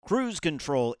Cruise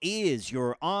Control is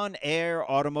your on-air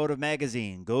automotive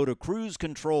magazine. Go to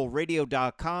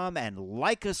cruisecontrolradio.com and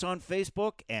like us on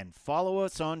Facebook and follow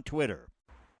us on Twitter.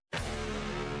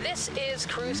 This is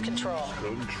Cruise Control.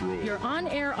 Your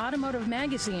on-air automotive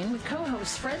magazine with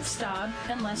co-hosts Fred Staub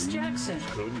and Les Jackson.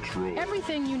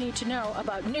 Everything you need to know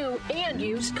about new and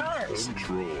used cars.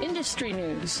 Industry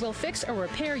news. We'll fix or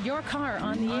repair your car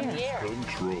on the air.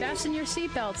 Fasten your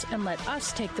seatbelts and let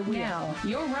us take the wheel. Now,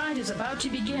 your ride is about to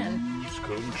begin.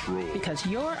 Because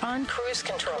you're on Cruise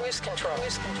Control. Cruise Control.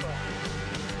 Cruise Control.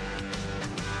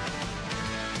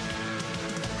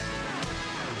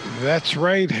 That's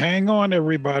right. Hang on,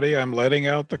 everybody. I'm letting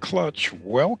out the clutch.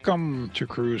 Welcome to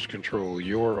Cruise Control,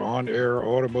 your on-air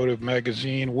automotive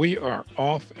magazine. We are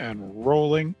off and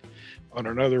rolling on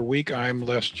another week. I'm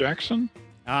Les Jackson.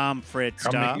 I'm Fred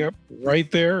Staub. Coming up right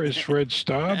there is Fred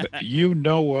Staub. You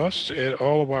know us,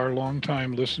 all of our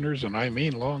longtime listeners, and I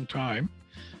mean long time,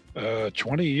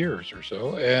 20 years or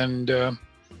so. And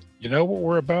you know what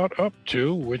we're about up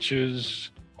to, which is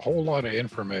a whole lot of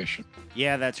information.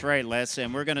 Yeah, that's right, Les.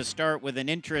 And we're going to start with an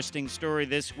interesting story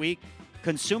this week.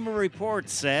 Consumer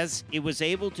Reports says it was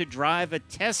able to drive a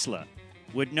Tesla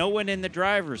with no one in the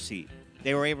driver's seat.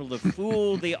 They were able to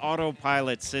fool the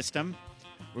autopilot system.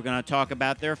 We're going to talk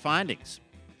about their findings.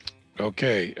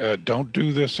 Okay, don't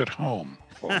do this at home,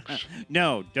 folks.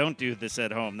 No, don't do this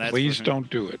at home. Please don't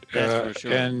do it. That's for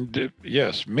sure. And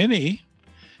yes, Mini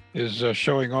is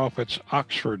showing off its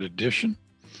Oxford edition.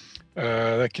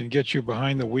 That can get you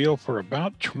behind the wheel for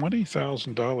about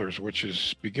 $20,000, which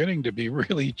is beginning to be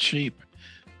really cheap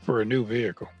for a new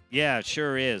vehicle. Yeah, it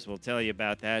sure is. We'll tell you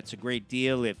about that. It's a great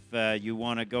deal if you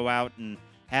want to go out and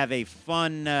have a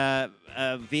fun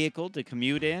vehicle to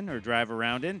commute in or drive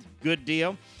around in. Good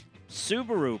deal.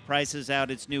 Subaru prices out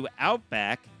its new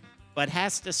Outback, but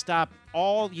has to stop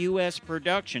all U.S.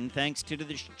 production thanks to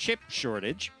the chip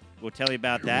shortage. We'll tell you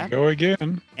about that. Go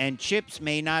again. And chips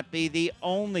may not be the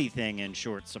only thing in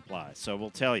short supply, so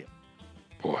we'll tell you.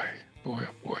 Boy.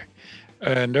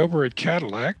 And over at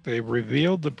Cadillac, they've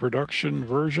revealed the production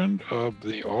version of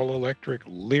the all-electric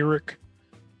Lyriq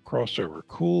crossover.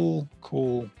 Cool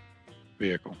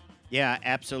vehicle. Yeah,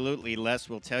 absolutely, Les.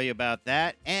 We'll tell you about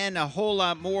that and a whole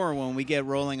lot more when we get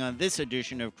rolling on this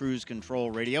edition of Cruise Control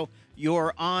Radio,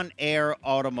 your on-air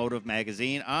automotive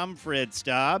magazine. I'm Fred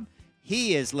Staub.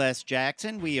 He is Les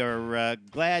Jackson. We are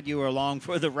glad you are along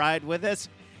for the ride with us.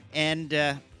 And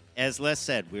as Les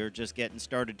said, we're just getting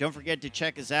started. Don't forget to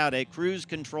check us out at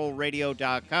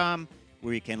cruisecontrolradio.com,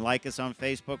 where you can like us on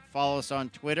Facebook, follow us on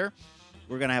Twitter.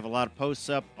 We're going to have a lot of posts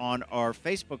up on our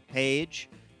Facebook page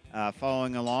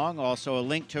following along. Also, a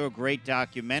link to a great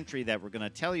documentary that we're going to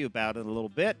tell you about in a little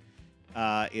bit.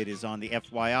 It is on the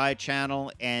FYI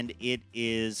channel, and it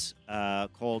is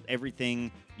called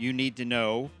Everything You Need to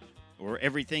Know, or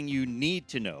Everything You Need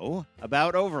to Know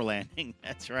About Overlanding.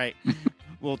 That's right.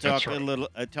 We'll talk a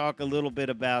little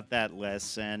bit about that,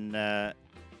 Les. And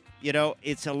you know,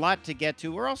 it's a lot to get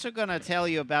to. We're also going to tell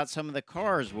you about some of the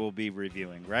cars we'll be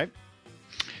reviewing, right?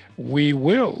 We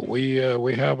will. We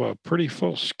have a pretty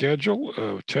full schedule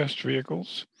of test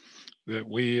vehicles that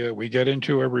we get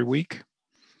into every week.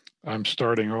 I'm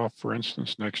starting off, for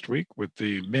instance, next week with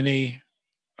the Mini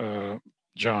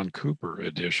John Cooper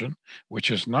edition,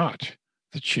 which is not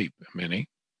the cheap Mini.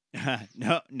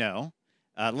 No.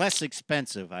 Less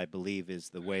expensive, I believe, is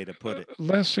the way to put it.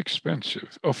 Less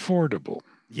expensive, affordable.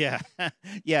 Yeah,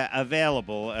 yeah,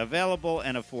 available and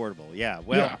affordable. Yeah,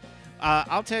 well, yeah.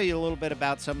 I'll tell you a little bit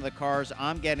about some of the cars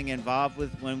I'm getting involved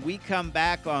with. When we come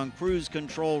back on Cruise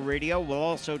Control Radio, we'll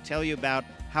also tell you about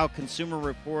how Consumer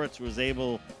Reports was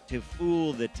able to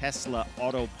fool the Tesla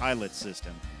autopilot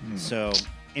system. So,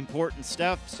 important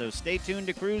stuff. So stay tuned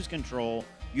to Cruise Control,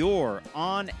 your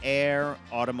on-air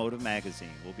automotive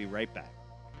magazine. We'll be right back.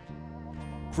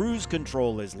 Cruise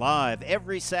Control is live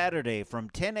every Saturday from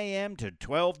 10 a.m. to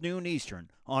 12 noon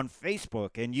Eastern on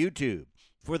Facebook and YouTube.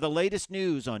 For the latest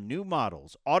news on new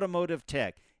models, automotive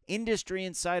tech, industry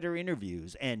insider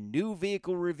interviews, and new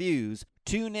vehicle reviews,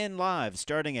 tune in live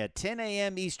starting at 10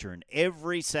 a.m. Eastern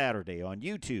every Saturday on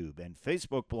YouTube and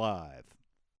Facebook Live.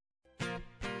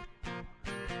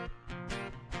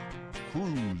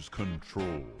 Cruise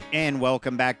Control. And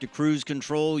welcome back to Cruise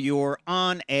Control, your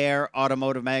on-air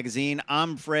automotive magazine.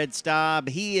 I'm Fred Staub.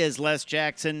 He is Les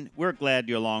Jackson. We're glad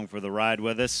you're along for the ride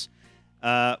with us.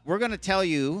 We're going to tell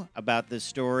you about this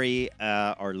story,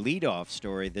 our leadoff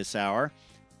story this hour.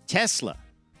 Tesla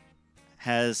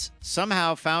has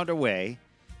somehow found a way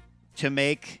to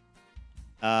make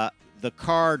the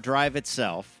car drive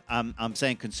itself. I'm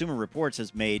saying Consumer Reports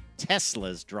has made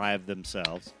Teslas drive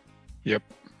themselves. Yep.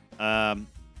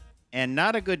 and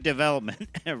not a good development,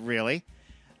 really.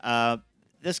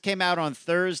 This came out on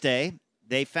Thursday.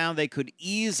 They found they could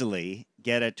easily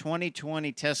get a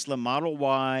 2020 Tesla Model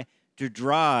Y to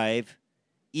drive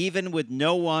even with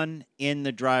no one in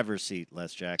the driver's seat,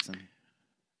 Les Jackson.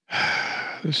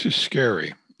 This is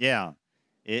scary. Yeah,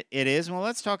 it is. Well,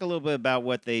 let's talk a little bit about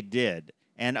what they did.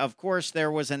 And, of course,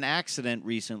 there was an accident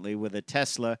recently with a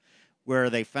Tesla where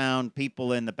they found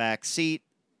people in the back seat,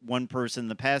 one person in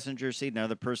the passenger seat,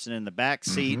 another person in the back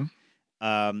seat.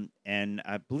 And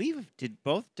I believe, did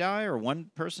both die or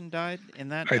one person died in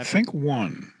that? I think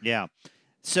one. Yeah.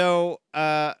 So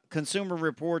Consumer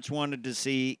Reports wanted to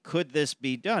see, could this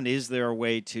be done? Is there a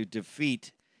way to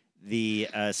defeat the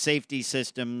safety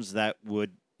systems that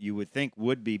you would think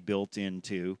would be built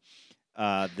into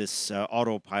this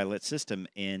autopilot system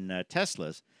in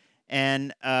Teslas?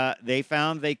 And they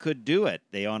found they could do it.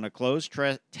 They, on a closed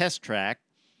test track,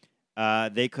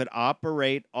 they could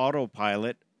operate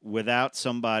autopilot without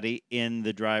somebody in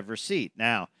the driver's seat.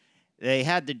 Now, they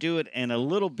had to do it in a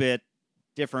little bit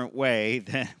different way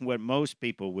than what most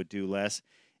people would do, Les.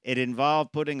 It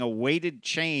involved putting a weighted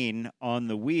chain on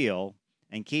the wheel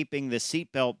and keeping the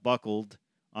seatbelt buckled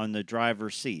on the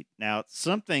driver's seat. Now,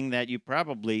 something that you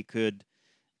probably could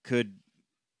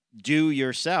do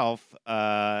yourself.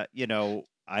 I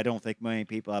don't think many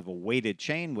people have a weighted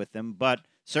chain with them, but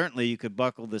certainly you could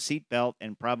buckle the seatbelt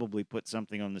and probably put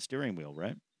something on the steering wheel,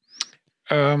 right?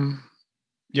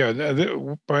 Yeah.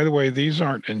 By the way, these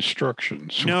aren't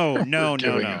instructions. No.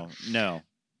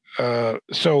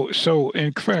 So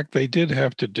in fact, they did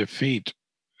have to defeat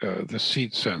the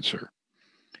seat sensor.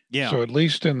 Yeah. So at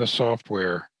least in the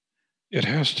software, it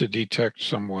has to detect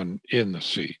someone in the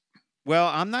seat. Well,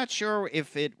 I'm not sure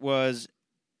if it was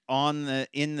in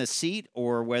the seat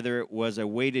or whether it was a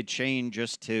weighted chain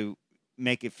just to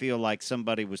make it feel like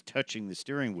somebody was touching the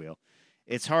steering wheel.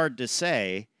 It's hard to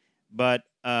say, but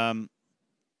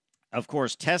of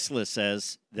course, Tesla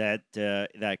says that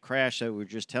that crash that we were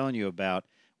just telling you about,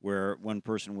 where one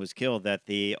person was killed, that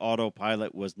the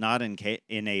autopilot was not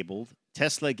enabled.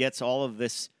 Tesla gets all of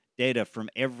this data from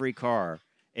every car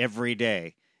every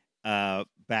day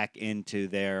back into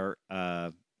their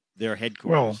headquarters.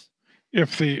 Well,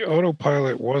 if the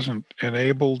autopilot wasn't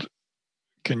enabled,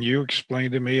 can you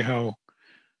explain to me how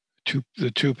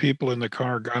the two people in the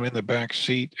car got in the back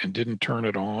seat and didn't turn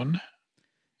it on?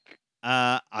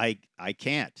 I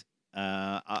can't.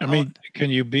 I mean, can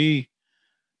you be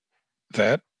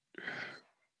that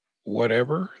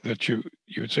whatever that you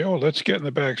would say, oh, let's get in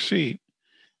the back seat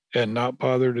and not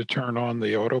bother to turn on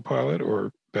the autopilot,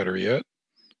 or better yet,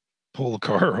 pull the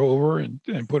car over and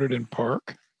put it in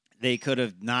park? They could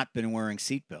have not been wearing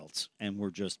seatbelts and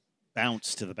were just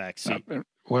bounced to the back seat.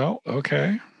 Well,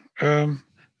 okay.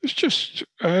 It's just,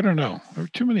 I don't know. There are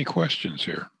too many questions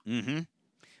here. Mm-hmm.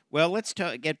 Well, let's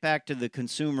get back to the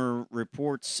Consumer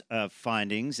Reports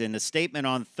findings. In a statement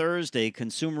on Thursday,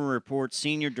 Consumer Reports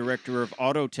Senior Director of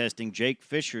Auto Testing, Jake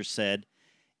Fisher, said,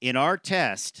 "In our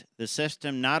test, the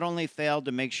system not only failed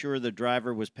to make sure the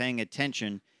driver was paying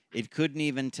attention, it couldn't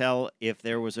even tell if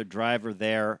there was a driver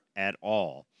there at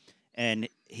all." And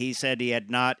he said he had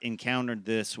not encountered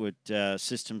this with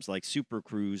systems like Super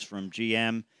Cruise from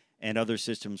GM and other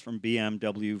systems from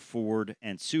BMW, Ford,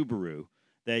 and Subaru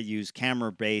that use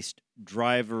camera-based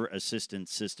driver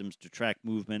assistance systems to track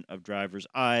movement of drivers'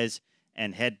 eyes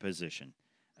and head position,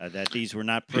 that these were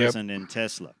not present in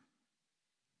Tesla.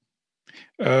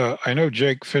 I know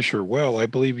Jake Fisher well. I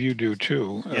believe you do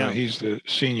too. Yeah. He's the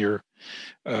senior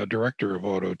director of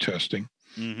auto testing.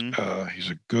 Mm-hmm. He's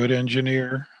a good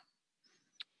engineer.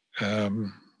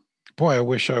 Boy, I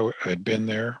wish I had been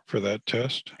there for that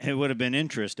test. It would have been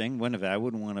interesting, wouldn't it? I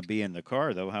wouldn't want to be in the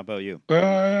car, though. How about you?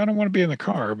 I don't want to be in the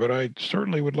car, but I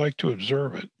certainly would like to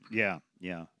observe it. Yeah,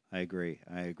 I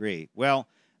agree. Well,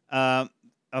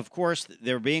 of course,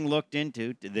 they're being looked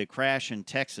into. The crash in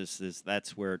Texas,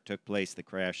 that's where it took place, the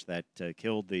crash that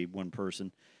killed the one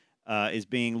person, is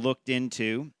being looked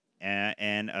into.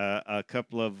 And a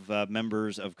couple of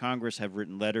members of Congress have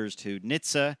written letters to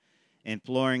NHTSA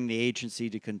imploring the agency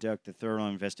to conduct a thorough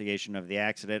investigation of the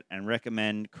accident and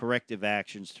recommend corrective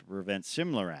actions to prevent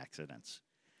similar accidents.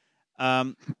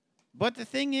 But the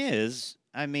thing is,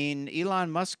 I mean, Elon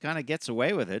Musk kind of gets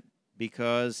away with it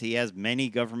because he has many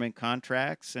government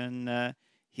contracts, and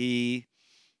he,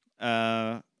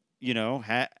 has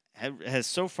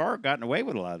so far gotten away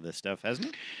with a lot of this stuff,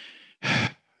 hasn't he?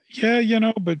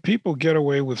 Yeah, but people get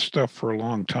away with stuff for a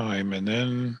long time, and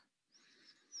then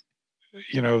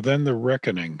the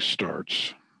reckoning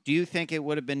starts. Do you think it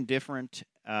would have been different,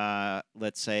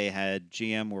 let's say, had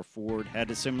GM or Ford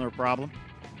had a similar problem?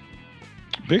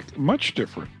 much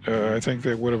different. I think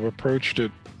they would have approached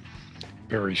it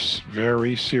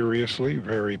very seriously,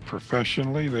 very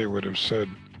professionally. They would have said,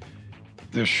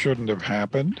 this shouldn't have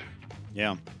happened.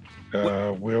 Yeah.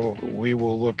 We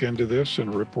will look into this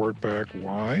and report back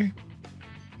why.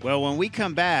 Well, when we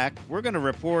come back, we're going to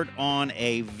report on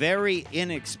a very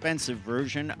inexpensive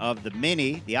version of the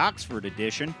Mini, the Oxford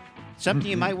edition. Something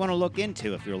you might want to look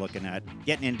into if you're looking at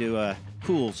getting into a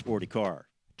cool sporty car.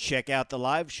 Check out the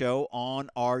live show on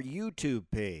our YouTube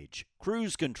page,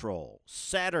 Cruise Control,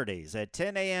 Saturdays at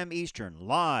 10 a.m. Eastern,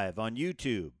 live on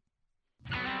YouTube.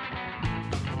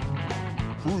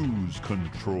 Cruise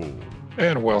Control.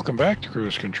 And welcome back to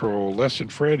Cruise Control. Les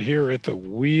and Fred here at the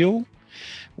wheel.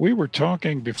 We were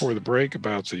talking before the break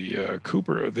about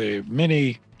the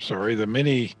Mini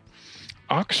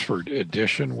Oxford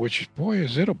edition, which, boy,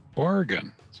 is it a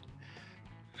bargain.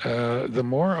 The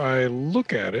more I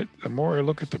look at it, the more I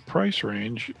look at the price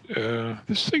range,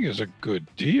 this thing is a good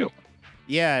deal.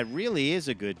 Yeah, it really is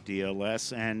a good deal,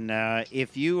 Les. And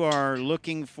if you are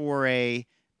looking for a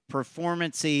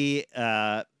performance-y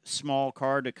small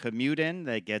car to commute in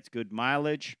that gets good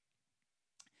mileage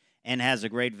and has a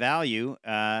great value,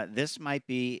 this might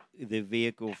be the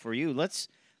vehicle for you. Let's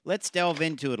delve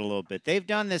into it a little bit. They've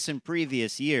done this in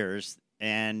previous years,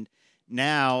 and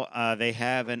now they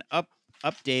have an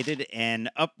updated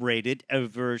and uprated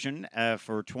version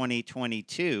for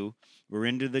 2022. We're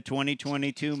into the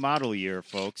 2022 model year,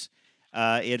 folks.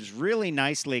 It is really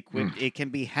nicely equipped. It can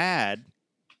be had,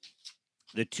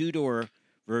 the two-door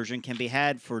version can be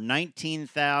had for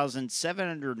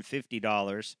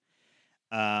 $19,750.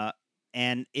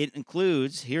 And it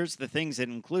includes, here's the things it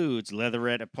includes: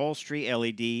 leatherette upholstery,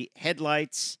 LED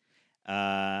headlights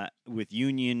with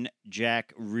Union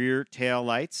Jack rear tail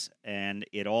lights. And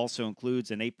it also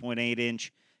includes an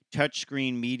 8.8-inch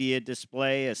touchscreen media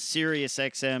display, a Sirius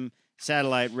XM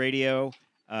satellite radio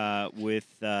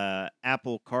with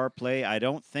Apple CarPlay. I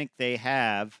don't think they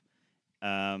have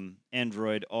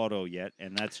Android Auto yet,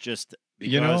 and that's just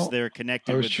because they're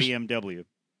connected with BMW.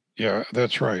 Yeah,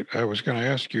 that's right. I was going to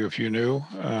ask you if you knew,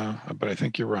 but I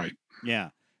think you're right.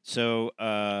 Yeah. So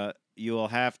you'll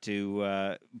have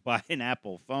to buy an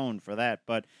Apple phone for that.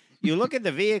 But you look at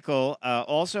the vehicle,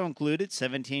 also included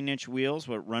 17-inch wheels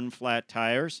with run-flat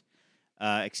tires,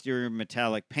 exterior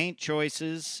metallic paint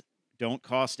choices. Don't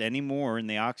cost any more in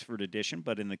the Oxford edition,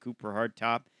 but in the Cooper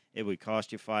hardtop, it would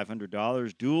cost you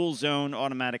 $500. Dual zone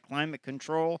automatic climate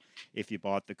control. If you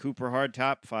bought the Cooper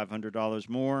hardtop, $500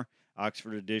 more.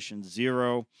 Oxford edition,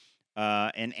 $0.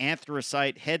 An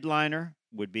anthracite headliner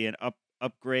would be an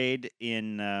upgrade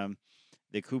in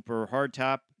the Cooper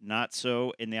hardtop, not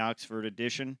so in the Oxford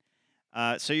edition.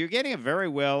 So you're getting a very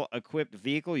well-equipped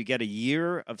vehicle. You get a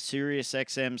year of Sirius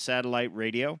XM satellite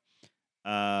radio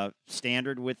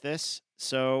standard with this.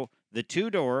 So the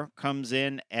two-door comes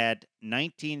in at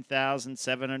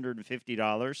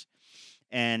 $19,750.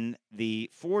 And the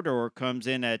four-door comes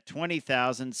in at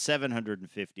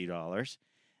 $20,750.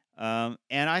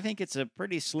 And I think it's a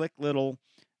pretty slick little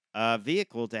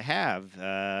vehicle to have.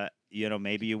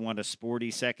 Maybe you want a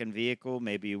sporty second vehicle.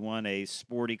 Maybe you want a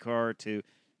sporty car to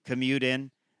commute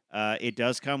in. It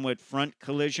does come with front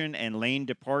collision and lane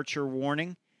departure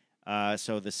warning.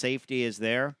 So the safety is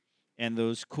there. And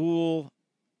those cool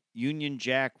Union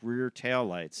Jack rear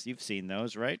taillights. You've seen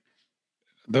those, right?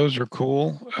 Those are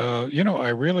cool. I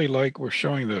really like, we're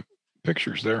showing the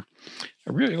pictures there.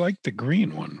 I really like the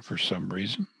green one for some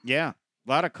reason. Yeah, a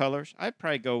lot of colors. I'd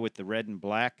probably go with the red and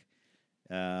black.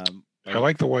 I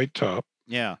like the white top.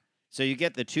 Yeah. So you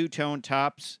get the two-tone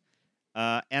tops,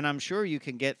 and I'm sure you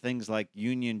can get things like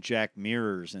Union Jack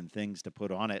mirrors and things to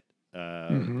put on it.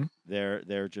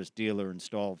 They're just dealer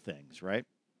installed things, right?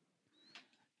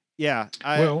 Yeah.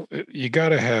 You got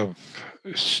to have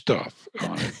stuff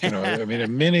on it. I mean, a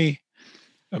Mini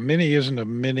isn't a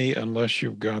Mini unless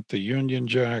you've got the Union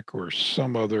Jack or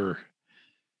some other,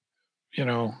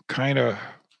 kind of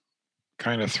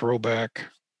throwback.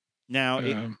 Now,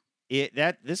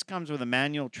 this comes with a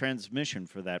manual transmission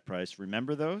for that price.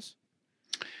 Remember those?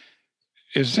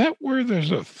 Is that where there's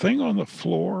a thing on the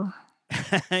floor?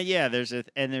 Yeah, there's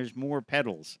more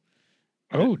pedals.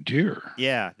 Oh dear.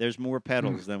 Yeah, there's more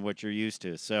pedals than what you're used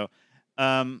to. So,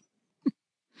 so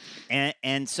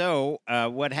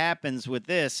what happens with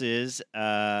this is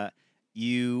if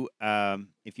you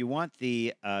want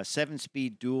the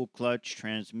 7-speed dual clutch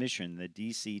transmission, the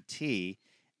DCT,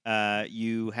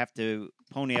 you have to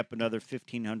pony up another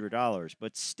 $1,500.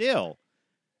 But still,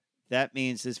 that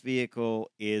means this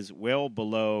vehicle is well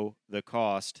below the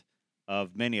cost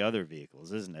of many other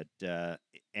vehicles, isn't it?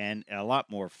 And a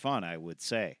lot more fun, I would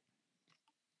say.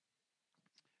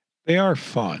 They are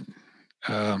fun.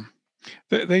 Um,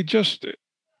 they just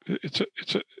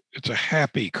it's a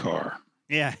happy car.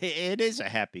 Yeah, it is a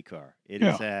happy car. It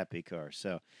Yeah. is a happy car.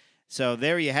 So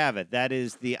there you have it. That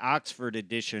is the Oxford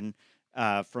edition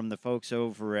from the folks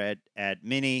over at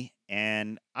Mini,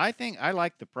 and I think I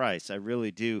like the price. I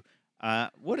really do.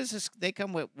 What is this? They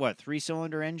come with what,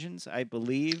 3-cylinder engines? I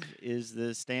believe is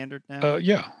the standard now.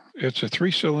 Yeah, it's a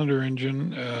 3-cylinder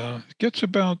engine. Gets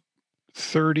about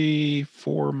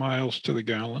 34 miles to the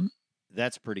gallon.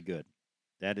 That's pretty good.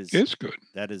 It's good.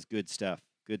 That is good stuff.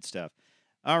 Good stuff.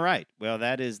 All right. Well,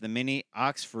 that is the Mini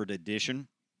Oxford edition,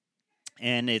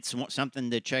 and it's something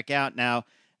to check out. Now,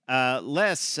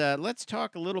 let's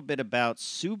talk a little bit about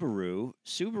Subaru.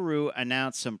 Subaru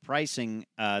announced some pricing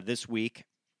this week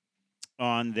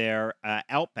on their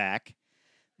Outback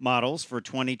models for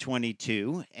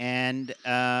 2022, and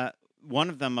one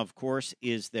of them, of course,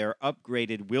 is their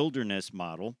upgraded Wilderness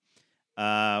model,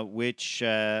 which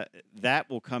that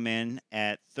will come in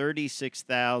at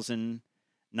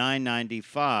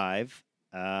 $36,995.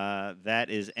 That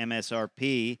is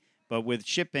MSRP, but with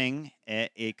shipping,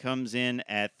 it comes in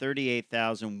at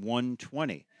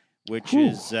 $38,120, which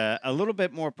is a little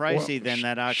bit more pricey than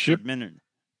that Oxford Minute.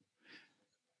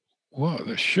 Well,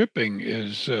 the shipping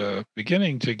is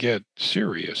beginning to get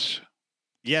serious.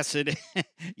 Yes, it.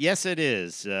 Yes, it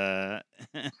is. Of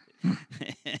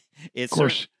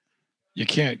course, you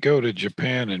can't go to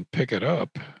Japan and pick it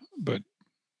up, but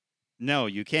no,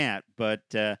 you can't. But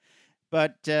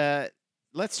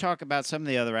let's talk about some of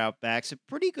the other Outbacks. A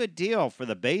pretty good deal for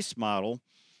the base model.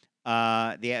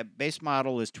 The base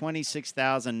model is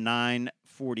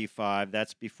 $26,945.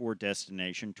 That's before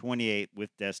destination. 28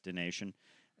 with destination.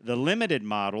 The limited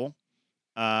model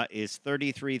is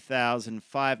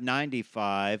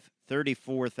 $33,595,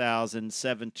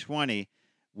 $34,720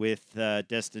 with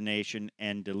destination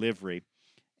and delivery.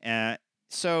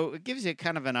 So it gives you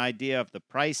kind of an idea of the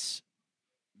pricing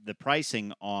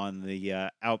on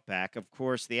the Outback. Of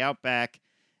course, the Outback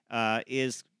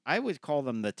is, I would call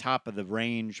them the top of the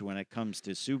range when it comes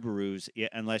to Subarus,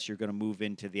 unless you're going to move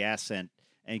into the Ascent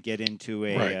and get into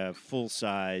a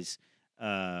full-size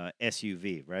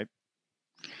SUV, right?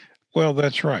 Well,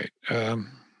 that's right. And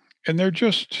they're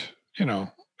just,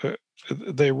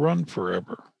 they run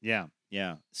forever. Yeah,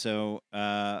 yeah. So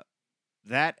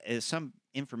that is some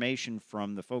information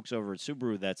from the folks over at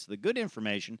Subaru. That's the good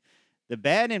information. The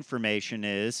bad information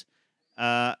is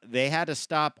they had to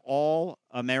stop all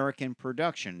American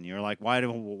production. You're like, why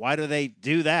do they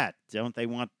do that? Don't they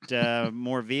want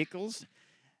more vehicles?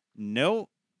 No.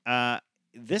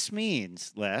 This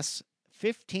means, Les,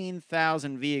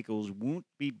 15,000 vehicles won't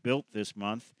be built this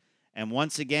month. And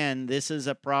once again, this is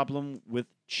a problem with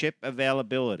chip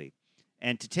availability.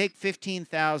 And to take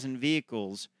 15,000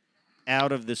 vehicles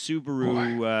out of the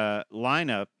Subaru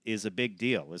lineup is a big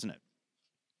deal, isn't it?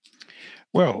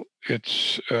 Well,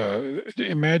 it's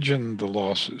imagine the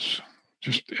losses.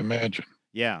 Just imagine.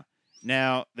 Yeah.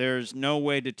 Now, there's no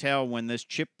way to tell when this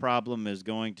chip problem is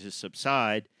going to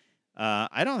subside.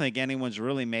 I don't think anyone's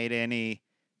really made any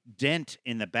dent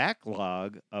in the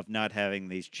backlog of not having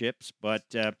these chips,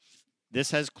 but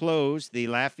this has closed the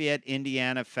Lafayette,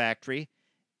 Indiana factory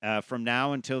from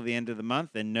now until the end of the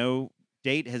month, and no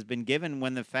date has been given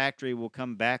when the factory will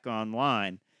come back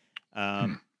online.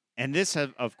 And this,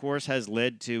 of course, has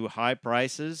led to high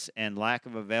prices and lack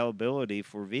of availability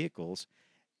for vehicles.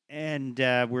 And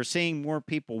we're seeing more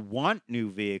people want new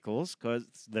vehicles because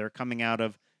they're coming out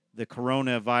of the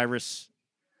coronavirus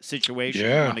situation.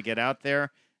 Yeah. Want to get out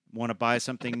there, want to buy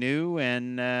something new,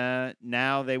 and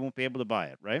now they won't be able to buy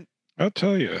it, right? I'll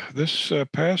tell you, this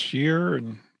past year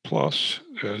and plus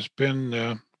has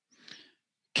been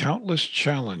countless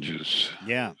challenges.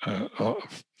 Yeah.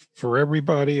 For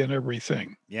everybody and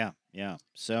everything. Yeah, yeah.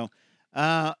 So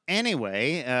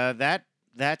anyway,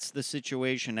 that's the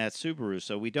situation at Subaru.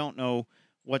 So we don't know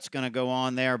what's going to go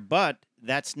on there, but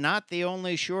that's not the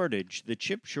only shortage. The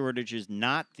chip shortage is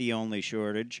not the only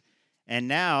shortage. And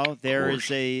now there is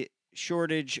a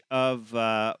shortage of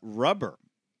rubber.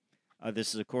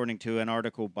 This is according to an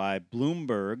article by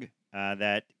Bloomberg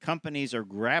that companies are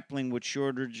grappling with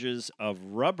shortages of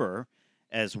rubber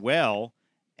as well.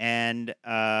 And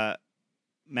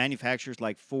manufacturers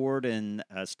like Ford and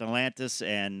Stellantis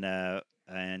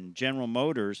and General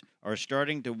Motors are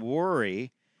starting to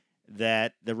worry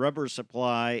that the rubber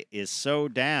supply is so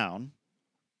down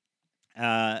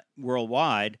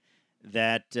worldwide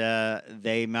that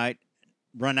they might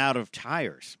run out of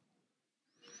tires.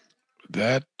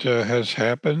 That has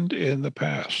happened in the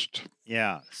past.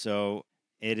 Yeah, so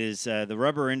it is the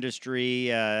rubber industry.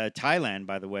 Thailand,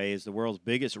 by the way, is the world's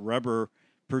biggest rubber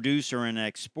producer and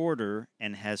exporter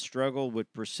and has struggled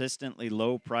with persistently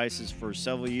low prices for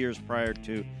several years prior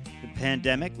to the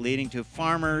pandemic, leading to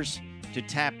farmers to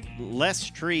tap less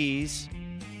trees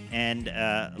and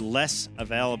less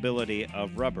availability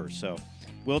of rubber. So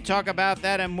we'll talk about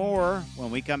that and more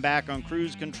when we come back on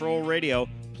Cruise Control Radio.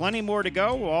 Plenty more to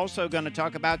go. We're also going to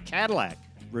talk about Cadillac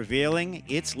revealing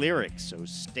its lyrics, so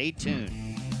stay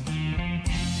tuned.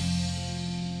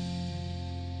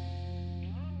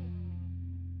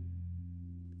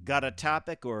 Got a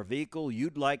topic or a vehicle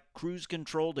you'd like Cruise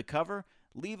Control to cover?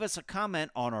 Leave us a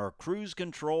comment on our Cruise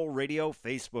Control Radio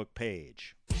Facebook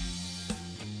page.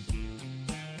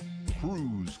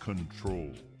 Cruise Control.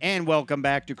 And welcome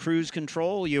back to Cruise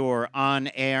Control, your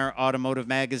on-air automotive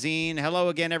magazine. Hello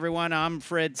again, everyone. I'm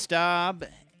Fred Staub,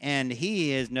 and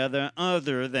he is none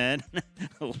other than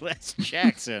Les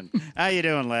Jackson. How you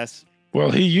doing, Les?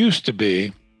 Well, he used to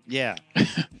be. Yeah.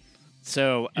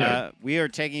 So we are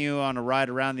taking you on a ride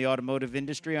around the automotive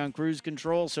industry on Cruise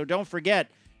Control. So don't forget,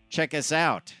 check us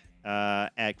out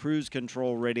at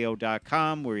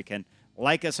cruisecontrolradio.com, where you can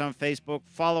like us on Facebook,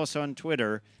 follow us on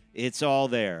Twitter. It's all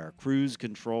there,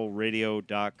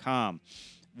 cruisecontrolradio.com.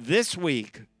 This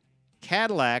week,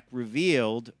 Cadillac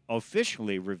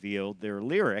officially revealed their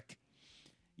Lyriq.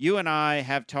 You and I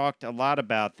have talked a lot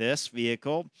about this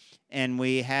vehicle, and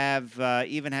we have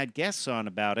even had guests on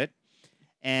about it.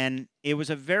 And it was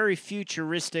a very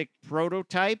futuristic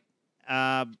prototype,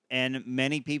 and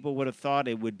many people would have thought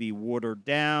it would be watered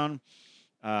down.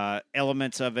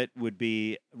 Elements of it would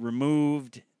be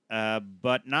removed,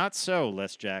 but not so,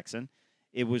 Les Jackson.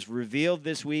 It was revealed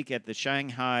this week at the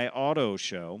Shanghai Auto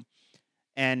Show,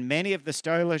 and many of the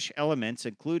stylish elements,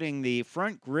 including the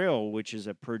front grille, which is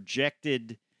a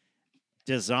projected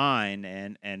design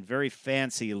and very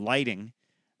fancy lighting,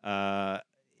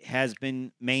 has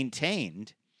been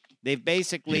maintained. They've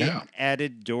basically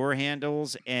added door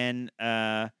handles and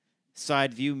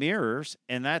side view mirrors,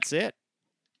 and that's it.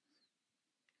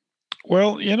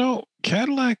 Well,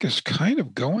 Cadillac is kind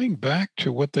of going back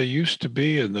to what they used to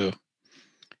be in the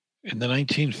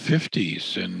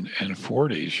 1950s and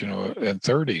 40s, and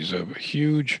 30s, of a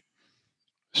huge,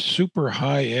 super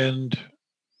high-end,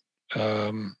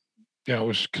 it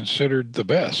was considered the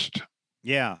best.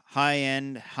 Yeah,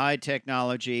 high-end, high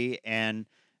technology, and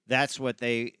that's what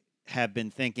they have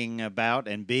been thinking about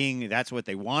and that's what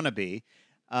they want to be.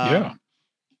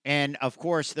 And, of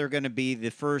course, they're going to be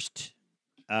the first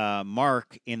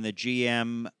mark in the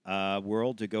GM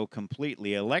world to go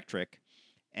completely electric.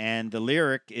 And the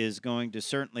Lyriq is going to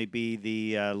certainly be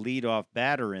the lead-off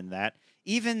batter in that.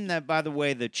 Even, by the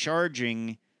way, the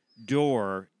charging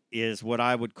door is what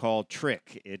I would call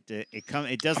trick. It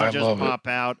doesn't just pop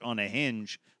out on a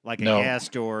hinge like a gas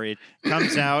door. It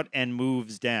comes out and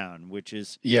moves down, which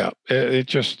is the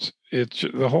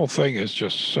whole thing is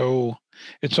just so.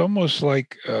 It's almost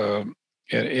like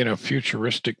in a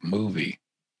futuristic movie.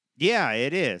 Yeah,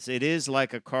 it is. It is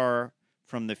like a car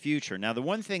from the future. Now, the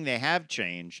one thing they have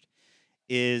changed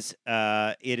is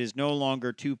it is no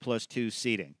longer 2+2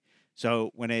 seating.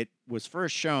 So when it was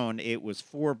first shown, it was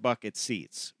 4 bucket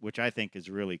seats, which I think is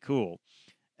really cool,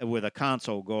 with a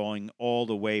console going all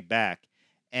the way back.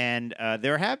 And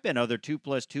there have been other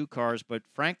 2+2 cars, but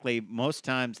frankly, most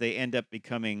times they end up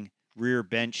becoming rear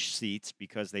bench seats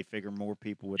because they figure more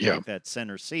people would like that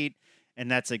center seat.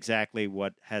 And that's exactly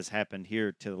what has happened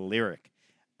here to the Lyriq.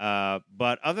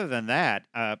 But other than that,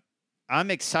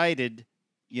 I'm excited.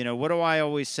 What do I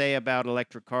always say about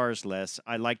electric cars, Les?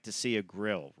 I like to see a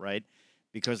grille, right?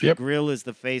 Because the grille is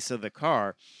the face of the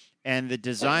car. And the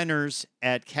designers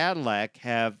at Cadillac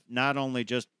have not only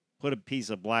just put a piece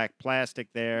of black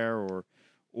plastic there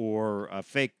or a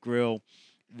fake grille,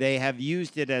 they have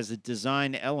used it as a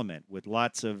design element with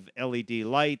lots of LED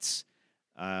lights.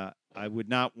 I would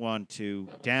not want to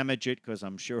damage it because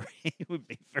I'm sure it would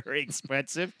be very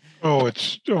expensive. Oh,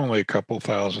 it's only a couple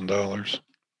 $1,000.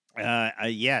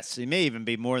 Yes, it may even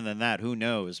be more than that. Who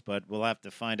knows? But we'll have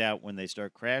to find out when they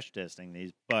start crash testing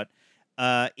these. But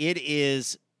it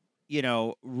is,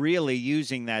 really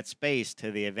using that space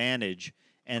to the advantage,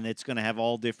 and it's going to have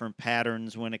all different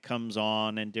patterns when it comes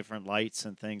on and different lights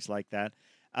and things like that.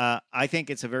 I think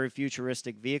it's a very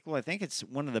futuristic vehicle. I think it's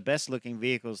one of the best-looking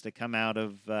vehicles to come out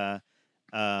of the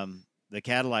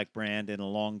Cadillac brand in a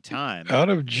long time. Out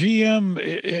of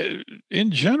GM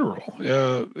in general,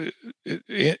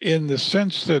 in the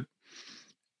sense that,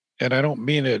 and I don't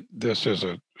mean this as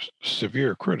a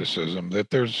severe criticism, that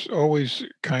there's always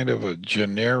kind of a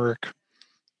generic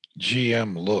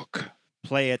GM look.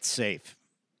 Play it safe.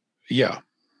 Yeah.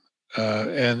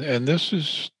 And this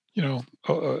is,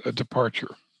 a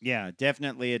departure. Yeah,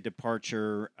 definitely a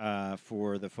departure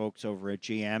for the folks over at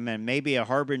GM, and maybe a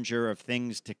harbinger of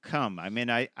things to come. I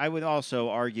mean, I would also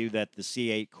argue that the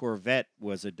C8 Corvette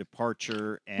was a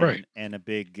departure Right. and a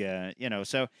big,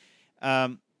 so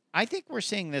um, I think we're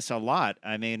seeing this a lot.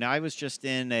 I mean, I was just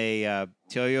in a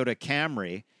Toyota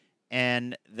Camry,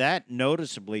 and that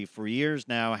noticeably for years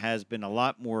now has been a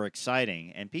lot more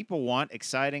exciting, and people want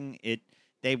exciting.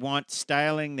 They want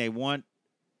styling, they want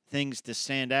things to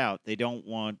stand out. They don't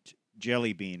want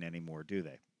jelly bean anymore, do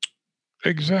they?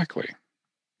 Exactly.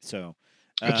 So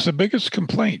It's the biggest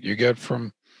complaint you get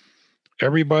from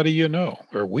everybody you know,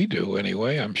 or we do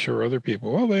anyway. I'm sure other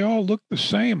people, well, they all look the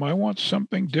same. I want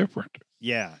something different.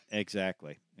 yeah,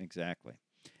 exactly.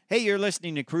 Hey, you're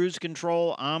listening to Cruise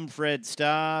Control. I'm Fred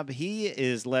Staub. He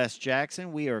is Les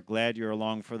Jackson. We are glad you're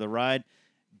along for the ride.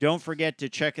 Don't forget to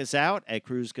check us out at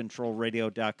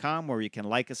cruisecontrolradio.com, where you can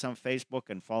like us on Facebook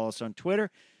and follow us on Twitter.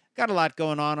 Got a lot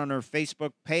going on our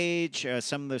Facebook page.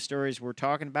 Some of the stories we're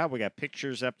talking about, we got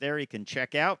pictures up there you can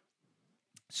check out.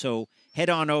 So head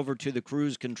on over to the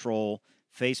Cruise Control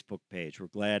Facebook page. We're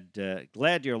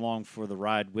glad you're along for the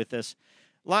ride with us.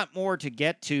 A lot more to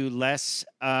get to, Les.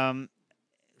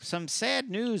 Some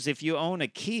sad news if you own a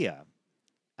Kia.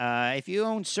 If you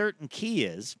own certain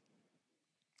Kias,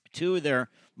 two of their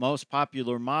most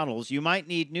popular models, you might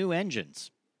need new engines.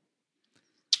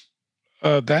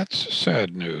 That's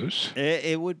sad news.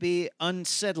 It would be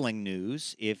unsettling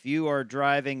news if you are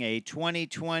driving a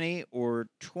 2020 or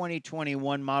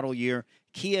 2021 model year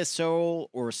Kia Soul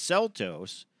or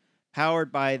Seltos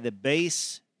powered by the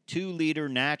base 2-liter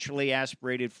naturally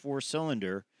aspirated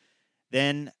 4-cylinder.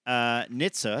 Then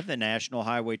NHTSA, the National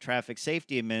Highway Traffic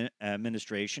Safety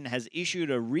Administration, has issued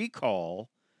a recall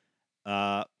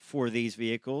for these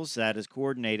vehicles that is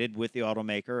coordinated with the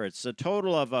automaker. It's a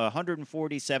total of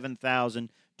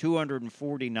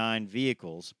 147,249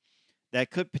 vehicles that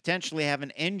could potentially have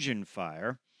an engine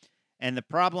fire. And the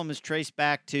problem is traced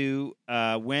back to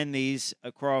when these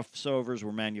crossovers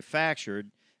were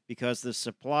manufactured, because the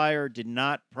supplier did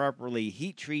not properly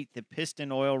heat treat the piston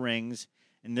oil rings,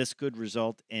 and this could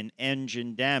result in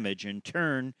engine damage in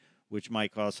turn, which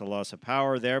might cause a loss of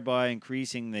power, thereby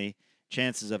increasing the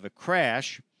chances of a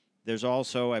crash. There's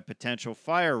also a potential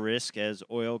fire risk, as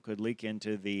oil could leak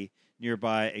into the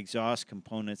nearby exhaust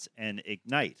components and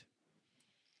ignite.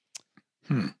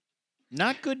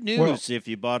 Not good news if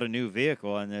you bought a new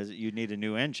vehicle and you need a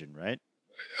new engine, right?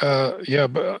 Yeah,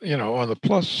 but on the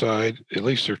plus side, at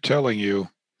least they're telling you,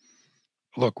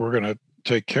 look, we're going to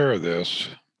take care of this.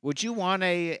 Wouldn't you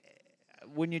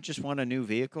just want a new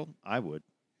vehicle? I would.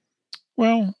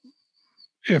 Well,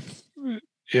 if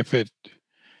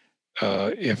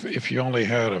you only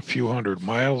had a few hundred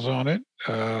miles on it,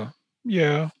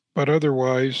 yeah. But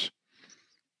otherwise,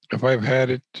 if I've had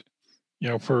it,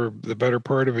 for the better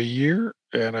part of a year,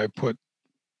 and I put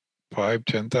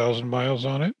 10,000 miles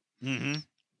on it, and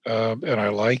I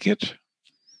like it,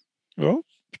 well,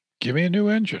 give me a new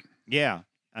engine. Yeah,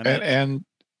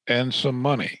 and some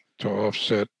money to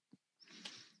offset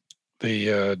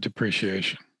the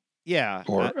depreciation. Yeah,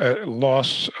 or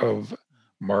loss of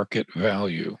market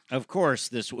value. Of course,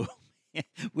 this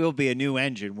will be a new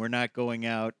engine. We're not going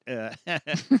out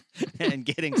and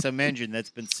getting some engine that's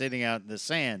been sitting out in the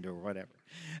sand or whatever.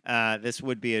 This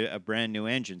would be a brand new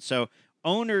engine. So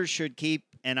owners should keep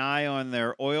an eye on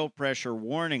their oil pressure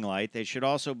warning light. They should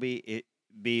also be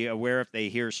aware if they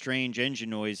hear strange engine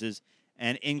noises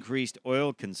and increased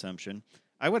oil consumption.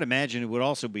 I would imagine it would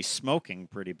also be smoking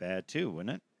pretty bad too,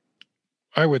 wouldn't it?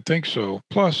 I would think so.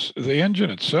 Plus, the engine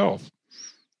itself,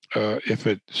 if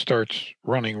it starts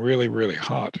running really, really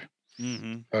hot,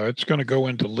 it's going to go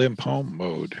into limp home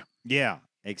mode. Yeah,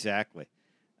 exactly.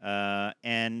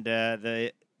 And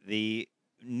the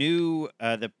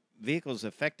vehicles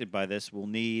affected by this will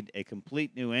need a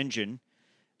complete new engine.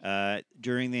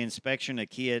 During the inspection, a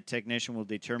Kia technician will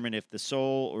determine if the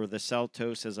Soul or the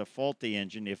Seltos has a faulty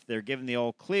engine. If they're given the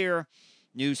all clear,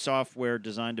 new software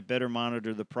designed to better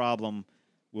monitor the problem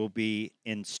will be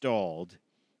installed.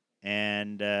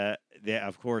 And,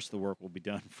 of course, the work will be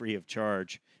done free of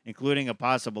charge, including a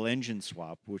possible engine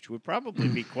swap, which would probably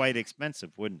be quite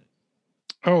expensive, wouldn't it?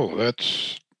 Oh,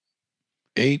 that's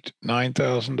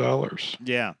 $9,000.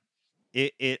 Yeah.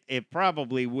 It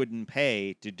probably wouldn't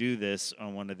pay to do this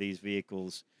on one of these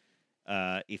vehicles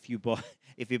if you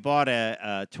bought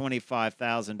a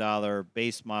 $25,000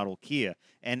 base model Kia.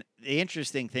 And the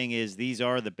interesting thing is these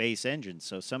are the base engines,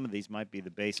 so some of these might be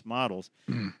the base models.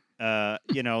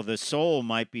 The Soul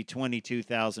might be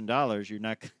 $22,000. You're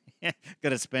not going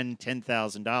to spend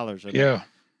 $10,000 on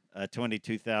a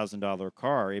 $22,000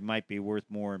 car, it might be worth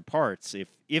more in parts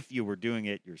if you were doing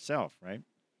it yourself, right?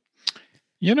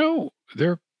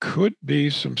 There could be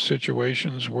some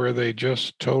situations where they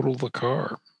just total the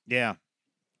car. Yeah,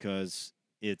 because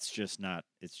it's just not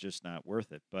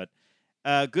worth it. But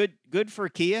good for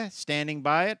Kia standing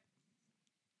by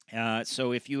it.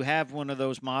 So if you have one of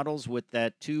those models with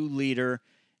that 2-liter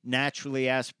naturally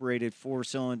aspirated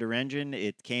 4-cylinder engine,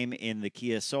 it came in the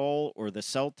Kia Soul or the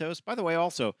Seltos. By the way,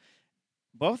 also,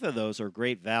 both of those are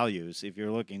great values if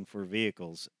you're looking for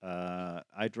vehicles.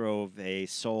 I drove a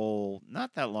Soul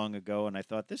not that long ago, and I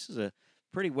thought this is a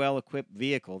pretty well-equipped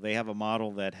vehicle. They have a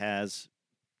model that has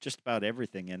just about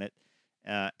everything in it,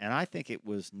 and I think it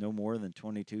was no more than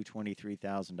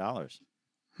 $23,000.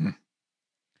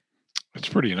 It's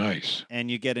pretty nice.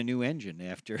 And you get a new engine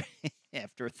after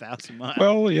 1,000 miles.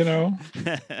 Well,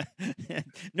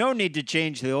 no need to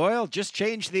change the oil, just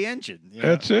change the engine.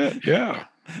 That's it. Yeah.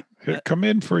 Come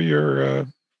in for your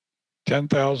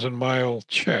 10,000-mile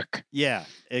check. Yeah,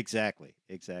 exactly.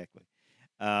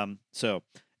 So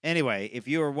anyway, if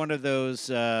you are one of those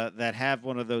that have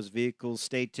one of those vehicles,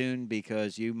 stay tuned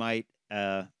because you might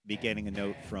be getting a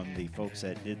note from the folks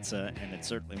at NHTSA, and it's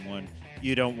certainly one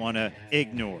you don't want to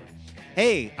ignore.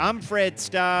 Hey, I'm Fred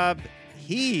Staub.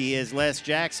 He is Les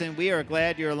Jackson. We are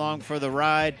glad you're along for the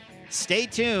ride. Stay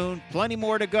tuned. Plenty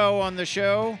more to go on the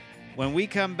show. When we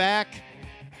come back,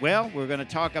 well, we're going to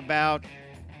talk about,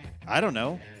 I don't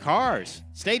know, cars.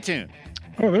 Stay tuned.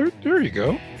 Oh, there you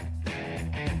go.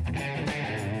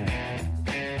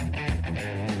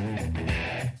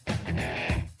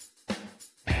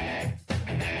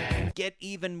 Get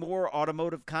even more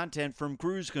automotive content from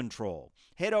Cruise Control.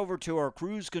 Head over to our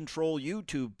Cruise Control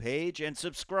YouTube page and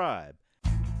subscribe.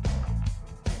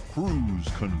 Cruise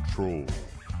Control.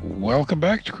 Welcome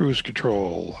back to Cruise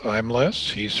Control. I'm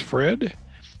Les. He's Fred.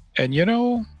 And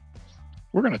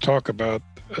we're going to talk about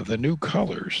the new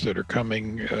colors that are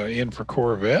coming in for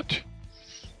Corvette.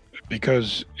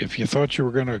 Because if you thought you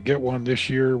were going to get one this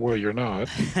year, well, you're not,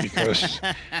 because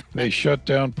they shut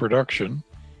down production.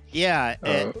 Yeah.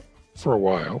 For a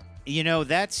while.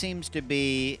 That seems to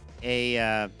be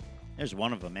there's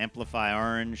one of them, Amplify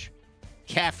Orange,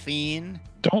 Caffeine.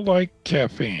 Don't like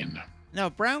caffeine. No,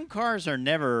 brown cars are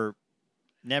never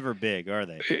big, are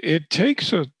they? It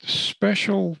takes a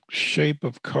special shape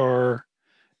of car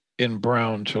in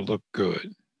brown to look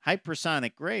good.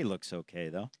 Hypersonic gray looks okay,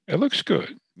 though. It looks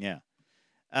good. Yeah.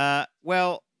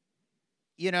 Well,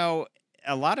 a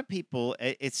lot of people,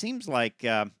 it seems like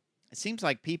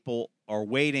people are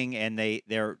waiting and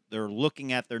they're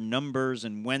looking at their numbers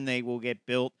and when they will get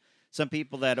built. Some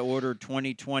people that ordered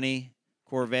 2020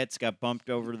 Corvettes got bumped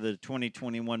over to the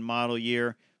 2021 model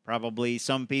year. Probably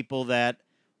some people that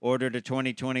ordered a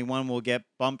 2021 will get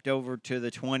bumped over to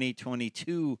the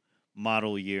 2022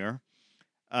 model year.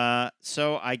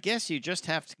 So I guess you just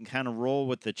have to kind of roll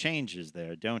with the changes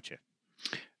there, don't you?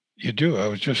 You do. I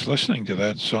was just listening to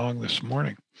that song this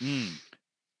morning.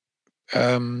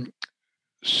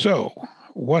 So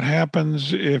what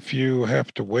happens if you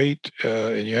have to wait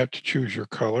and you have to choose your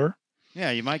color?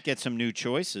 Yeah, you might get some new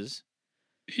choices.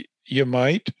 You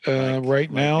might.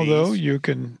 Right now, these. though,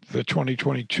 the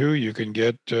 2022, you can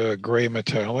get gray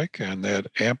metallic and that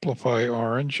Amplify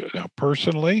Orange. Now,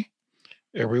 personally,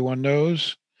 everyone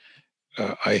knows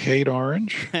I hate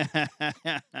orange.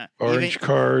 Orange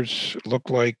cars look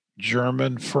like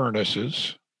German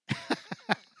furnaces.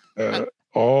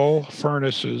 All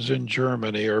furnaces in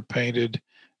Germany are painted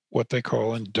what they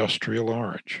call industrial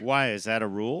orange. Why? Is that a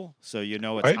rule? So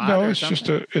it's hot no, or it's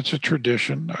something? it's a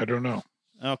tradition. I don't know.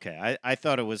 Okay, I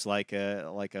thought it was like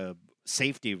a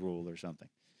safety rule or something.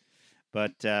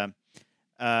 But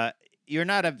you're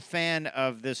not a fan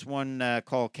of this one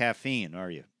called Caffeine,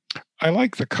 are you? I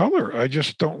like the color. I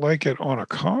just don't like it on a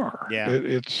car. Yeah,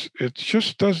 it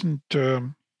just doesn't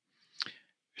come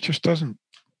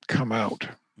out.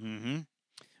 Mm-hmm.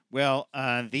 Well,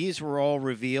 these were all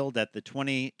revealed at the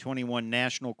 2021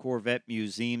 National Corvette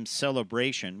Museum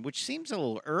celebration, which seems a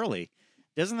little early.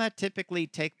 Doesn't that typically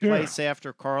take place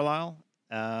after Carlisle?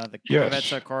 The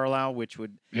Corvettes at Carlisle, which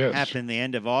would happen the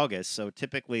end of August. So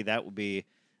typically that would be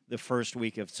the first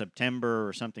week of September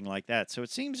or something like that. So it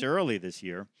seems early this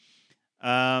year.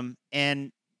 And,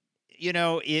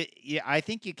 I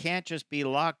think you can't just be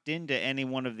locked into any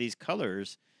one of these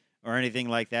colors or anything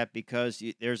like that because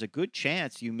there's a good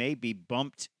chance you may be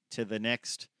bumped to the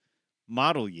next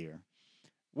model year,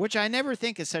 which I never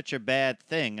think is such a bad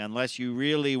thing unless you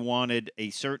really wanted a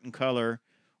certain color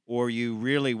or you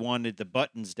really wanted the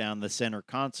buttons down the center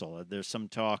console. There's some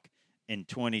talk in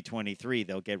 2023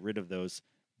 they'll get rid of those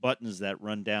buttons that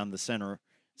run down the center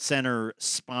center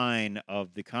spine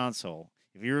of the console.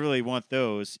 If you really want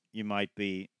those, you might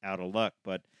be out of luck.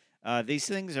 But these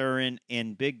things are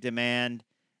in big demand,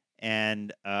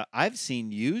 and I've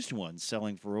seen used ones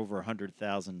selling for over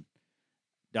 $100,000.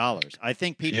 I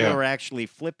think people Yeah. are actually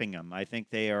flipping them. I think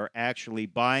they are actually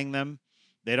buying them.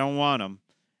 They don't want them,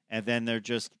 and then they're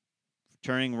just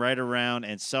turning right around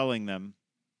and selling them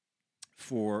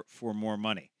for more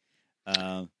money.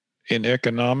 In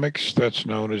economics, that's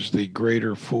known as the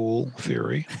greater fool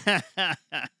theory.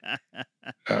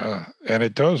 And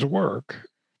it does work.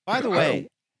 By the way,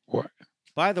 What?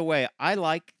 I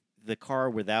like the car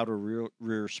without a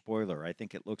rear spoiler. I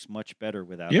think it looks much better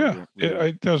without a Yeah, rear.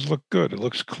 it does look good. It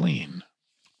looks clean.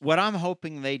 What I'm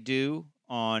hoping they do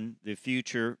on the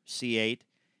future C8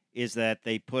 is that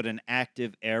they put an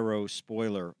active aero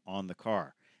spoiler on the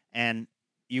car. And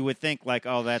you would think like,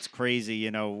 oh, that's crazy.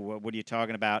 You know, what are you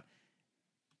talking about?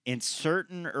 In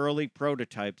certain early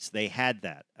prototypes, they had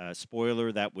that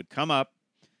spoiler that would come up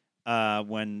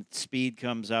when speed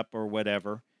comes up or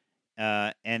whatever,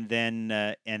 and then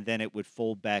it would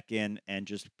fold back in and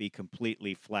just be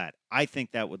completely flat. I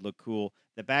think that would look cool.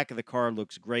 The back of the car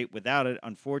looks great without it.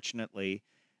 Unfortunately,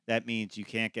 that means you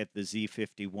can't get the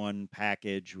Z51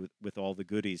 package with all the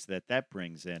goodies that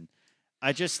brings in.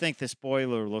 I just think the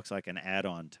spoiler looks like an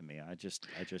add-on to me. I just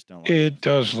don't like it. It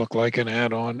does look like an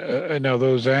add-on. Now,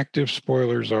 those active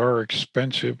spoilers are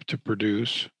expensive to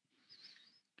produce,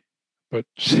 but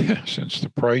since the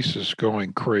price is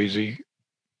going crazy,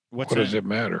 what does it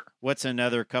matter? What's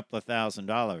another couple of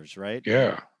 $1,000s, right?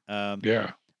 Yeah.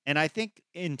 Yeah. And I think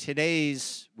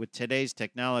with today's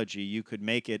technology, you could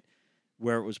make it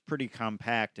where it was pretty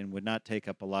compact and would not take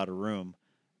up a lot of room,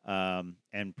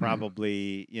 and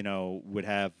probably would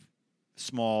have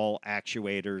small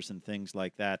actuators and things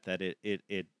like that. That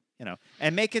it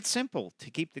and make it simple to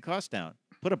keep the cost down.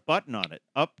 Put a button on it,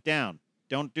 up, down.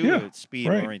 Don't do it speed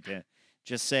oriented.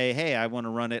 Just say, hey, I want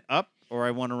to run it up or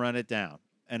I want to run it down.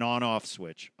 An on-off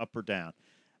switch, up or down.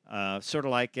 Sort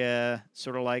of like an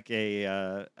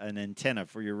antenna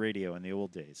for your radio in the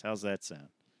old days. How's that sound?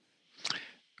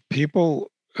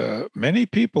 Many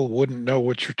people wouldn't know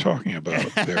what you're talking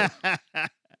about there.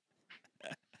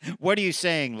 What are you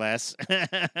saying, Les?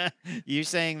 You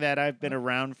saying that I've been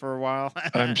around for a while?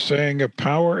 I'm saying a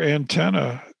power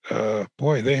antenna.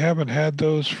 Boy, they haven't had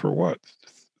those for what,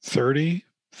 30,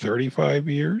 35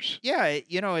 years? Yeah,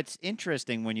 it's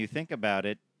interesting when you think about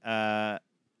it.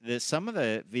 Some of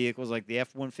the vehicles, like the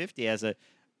F-150, has a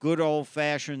good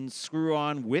old-fashioned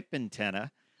screw-on whip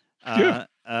antenna.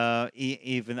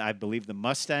 Even I believe the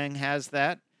Mustang has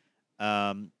that.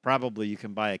 Probably you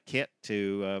can buy a kit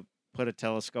to put a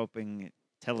telescoping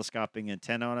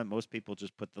antenna on it. Most people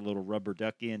just put the little rubber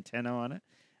ducky antenna on it.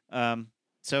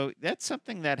 So that's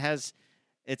something that has.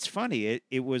 It's funny.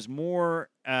 It was more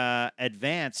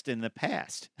advanced in the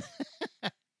past.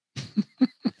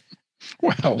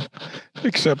 Well,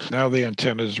 except now the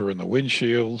antennas are in the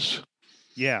windshields.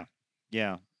 Yeah.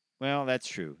 Well, that's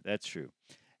true.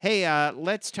 Hey,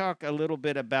 let's talk a little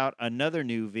bit about another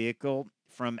new vehicle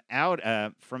from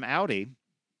Audi,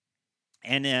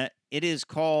 and it is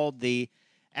called the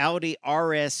Audi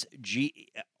RS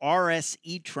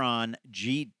e-tron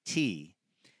GT,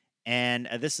 and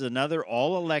this is another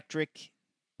all-electric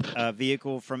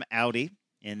vehicle from Audi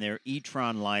in their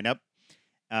e-tron lineup.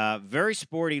 Very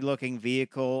sporty-looking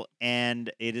vehicle,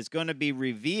 and it is going to be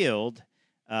revealed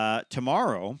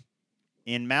tomorrow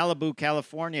in Malibu,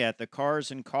 California, at the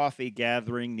Cars and Coffee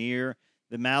Gathering near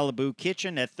the Malibu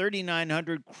Kitchen at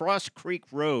 3900 Cross Creek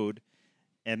Road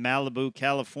in Malibu,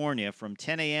 California, from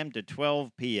 10 a.m. to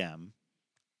 12 p.m.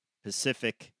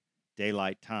 Pacific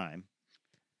Daylight Time.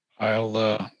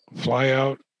 I'll fly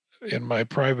out in my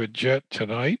private jet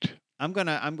tonight. I'm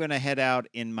gonna head out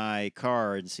in my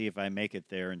car and see if I make it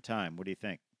there in time. What do you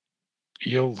think?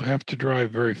 You'll have to drive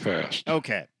very fast.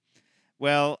 Okay.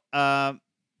 Well,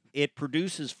 it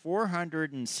produces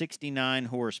 469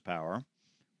 horsepower,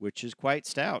 which is quite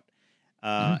stout,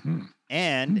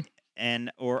 and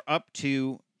or up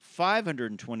to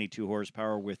 522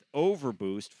 horsepower with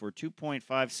overboost for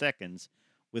 2.5 seconds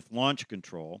with launch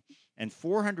control, and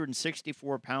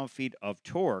 464 pound-feet of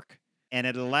torque. And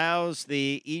it allows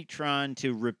the e-tron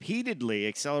to repeatedly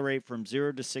accelerate from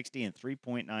 0 to 60 in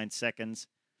 3.9 seconds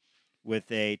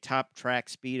with a top track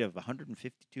speed of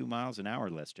 152 miles an hour,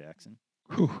 Les Jackson.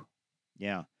 Whew.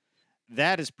 Yeah,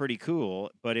 that is pretty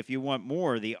cool. But if you want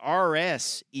more, the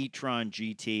RS e-tron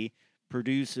GT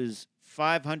produces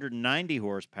 590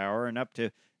 horsepower and up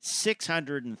to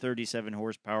 637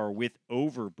 horsepower with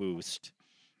overboost.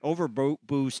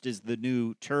 Overboost is the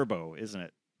new turbo, isn't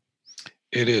it?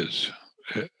 It is.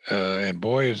 and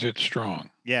boy, is it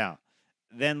strong. Yeah.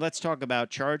 Then let's talk about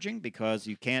charging, because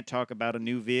you can't talk about a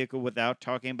new vehicle without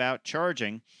talking about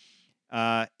charging.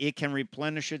 It can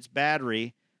replenish its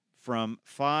battery from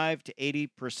 5 to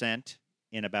 80%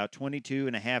 in about 22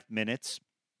 and a half minutes.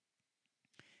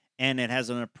 And it has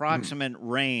an approximate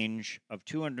range of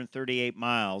 238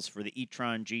 miles for the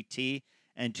e-tron GT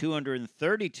and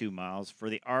 232 miles for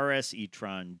the RS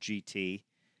e-tron GT.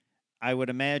 I would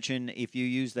imagine if you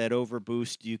use that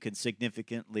overboost, you can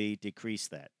significantly decrease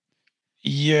that.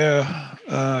 Yeah,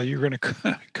 you're going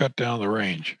to cut down the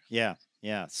range. Yeah.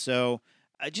 So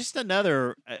just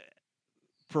another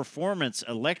performance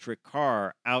electric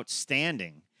car,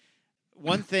 outstanding.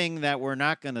 One thing that we're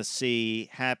not going to see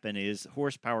happen is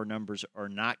horsepower numbers are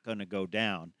not going to go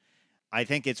down. I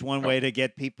think it's one way to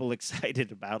get people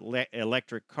excited about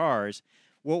electric cars.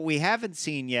 What we haven't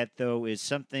seen yet, though, is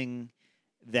something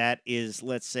that is,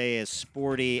 let's say, as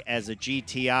sporty as a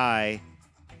GTI,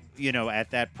 at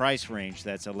that price range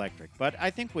that's electric. But I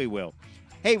think we will.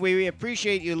 Hey, we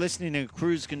appreciate you listening to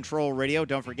Cruise Control Radio.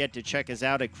 Don't forget to check us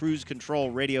out at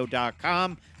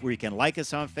cruisecontrolradio.com, where you can like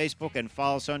us on Facebook and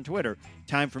follow us on Twitter.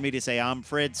 Time for me to say I'm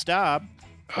Fred Staub.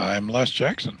 I'm Les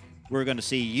Jackson. We're going to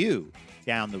see you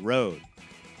down the road.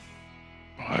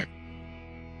 Bye.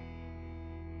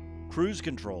 Cruise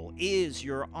Control is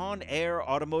your on-air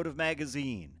automotive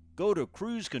magazine. Go to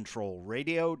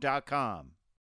cruisecontrolradio.com.